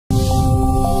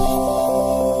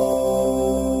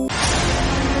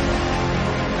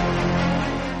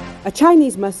A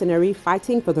Chinese mercenary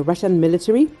fighting for the Russian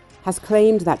military has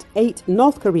claimed that 8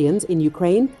 North Koreans in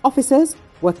Ukraine, officers,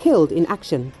 were killed in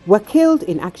action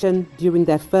during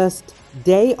their first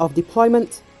day of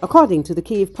deployment, according to the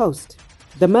Kyiv Post.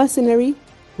 The mercenary,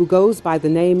 who goes by the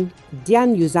name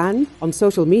Dian Yuzhan on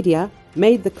social media,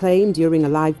 made the claim during a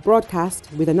live broadcast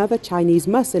with another Chinese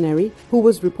mercenary who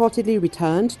was reportedly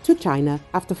returned to China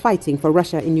after fighting for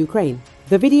Russia in Ukraine.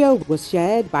 The video was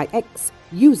shared by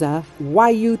ex-user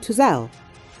whyyoutouzhele.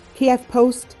 Kyiv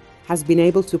Post has been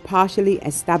able to partially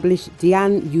establish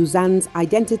Dian Yuzhan's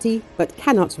identity but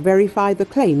cannot verify the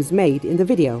claims made in the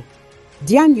video.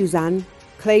 Dian Yuzhan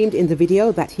claimed in the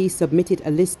video that he submitted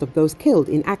a list of those killed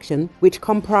in action, which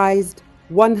comprised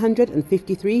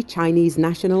 153 Chinese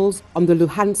nationals on the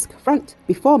Luhansk front,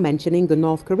 before mentioning the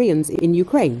North Koreans in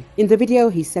Ukraine. In the video,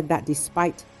 he said that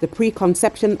despite the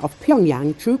preconception of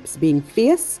Pyongyang troops being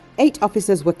fierce, 8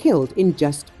 officers were killed in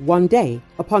just one day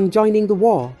upon joining the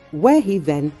war, where he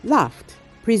then laughed,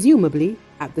 presumably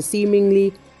at the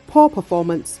seemingly poor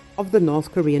performance of the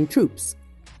North Korean troops.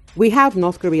 "We have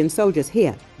North Korean soldiers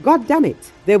here. God damn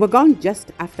it, they were gone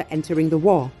just after entering the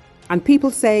war. And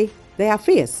people say they are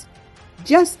fierce.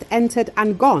 Just entered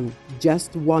and gone,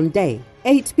 just one day.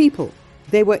 8 people.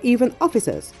 They were even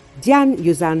officers," Dian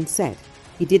Yuzhan said.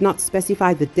 He did not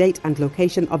specify the date and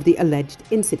location of the alleged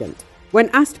incident.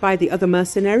 When asked by the other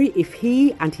mercenary if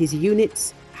he and his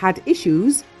units had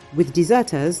issues with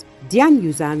deserters, Dian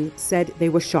Yuzhan said they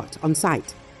were shot on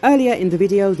sight. Earlier in the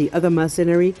video, the other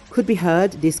mercenary could be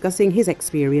heard discussing his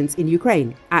experience in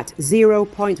Ukraine. At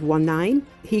 0.19,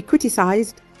 he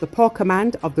criticized the poor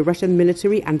command of the Russian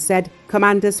military and said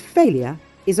commanders' failure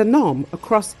is a norm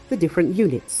across the different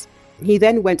units. He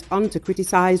then went on to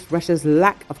criticize Russia's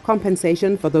lack of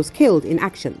compensation for those killed in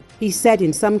action. He said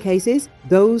in some cases,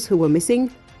 those who were missing,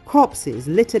 corpses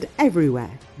littered everywhere,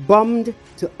 bombed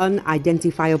to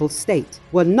unidentifiable state,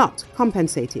 were not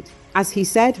compensated. As he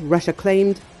said, Russia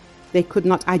claimed they could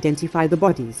not identify the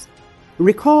bodies.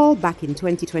 Recall back in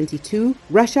 2022,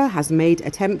 Russia has made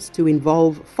attempts to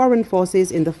involve foreign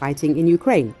forces in the fighting in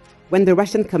Ukraine, when the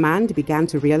Russian command began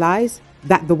to realize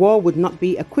that the war would not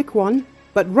be a quick one,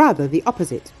 but rather the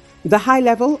opposite. The high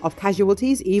level of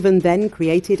casualties even then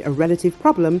created a relative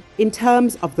problem in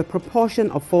terms of the proportion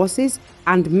of forces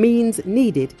and means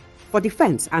needed for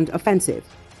defense and offensive.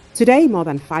 Today, more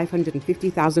than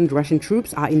 550,000 Russian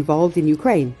troops are involved in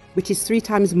Ukraine, which is 3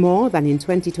 times more than in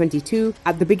 2022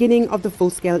 at the beginning of the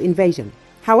full-scale invasion.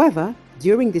 However,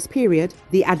 during this period,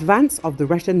 the advance of the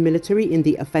Russian military in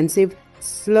the offensive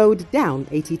slowed down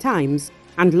 80 times,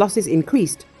 and losses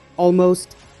increased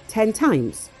almost 10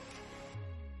 times.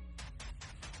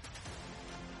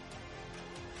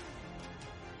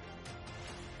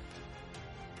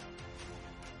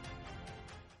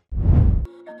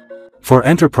 For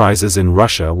enterprises in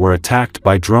Russia were attacked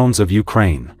by drones of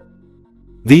Ukraine.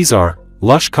 These are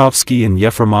Lushkovsky and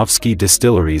Yefremovsky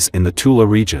distilleries in the Tula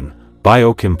region,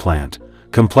 biochem plant,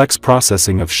 complex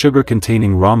processing of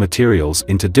sugar-containing raw materials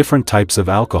into different types of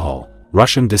alcohol.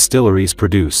 Russian distilleries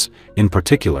produce, in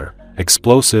particular,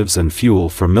 explosives and fuel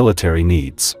for military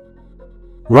needs.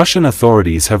 Russian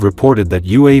authorities have reported that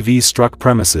UAVs struck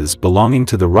premises belonging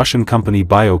to the Russian company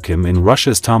Biochem in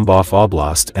Russia's Tambov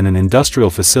Oblast and an industrial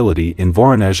facility in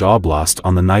Voronezh Oblast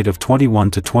on the night of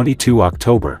 21 to 22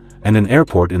 October, and an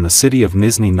airport in the city of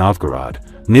Nizhny Novgorod,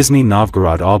 Nizhny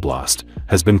Novgorod Oblast,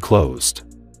 has been closed.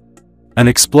 An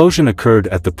explosion occurred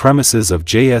at the premises of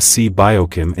JSC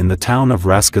Biochem in the town of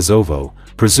Raskazovo,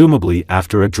 presumably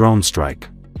after a drone strike.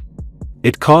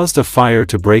 It caused a fire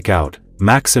to break out,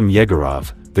 Maxim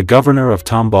Yegorov, the governor of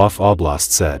Tambov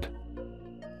Oblast said.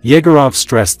 Yegorov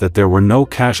stressed that there were no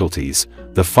casualties,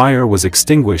 the fire was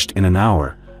extinguished in an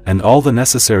hour, and all the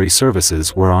necessary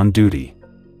services were on duty.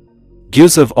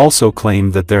 Gyuzov also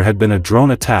claimed that there had been a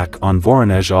drone attack on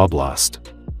Voronezh Oblast.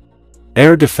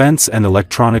 Air defense and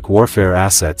electronic warfare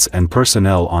assets and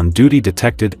personnel on duty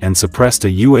detected and suppressed a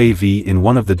UAV in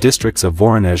one of the districts of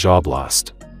Voronezh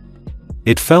Oblast.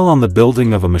 It fell on the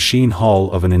building of a machine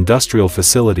hall of an industrial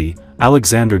facility,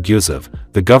 Alexander Gyuzov,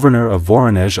 the governor of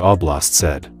Voronezh Oblast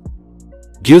said.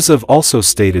 Gyuzov also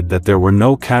stated that there were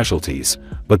no casualties,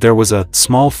 but there was a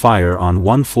small fire on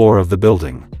one floor of the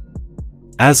building.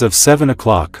 As of 7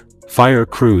 o'clock, fire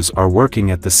crews are working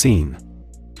at the scene.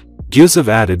 Gyuzov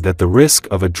added that the risk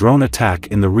of a drone attack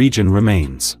in the region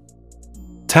remains.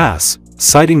 TASS,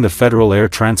 citing the Federal Air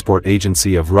Transport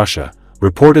Agency of Russia,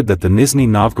 reported that the Nizhny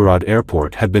Novgorod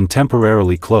airport had been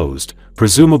temporarily closed,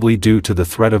 presumably due to the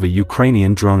threat of a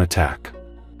Ukrainian drone attack.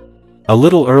 A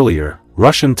little earlier,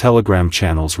 Russian telegram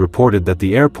channels reported that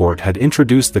the airport had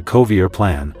introduced the Kovier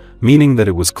plan, meaning that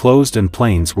it was closed and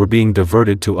planes were being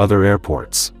diverted to other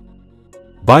airports.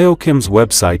 Biochem's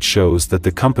website shows that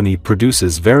the company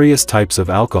produces various types of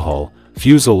alcohol,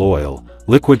 fusel oil,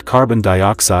 liquid carbon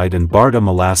dioxide and Barda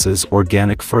molasses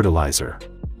organic fertilizer.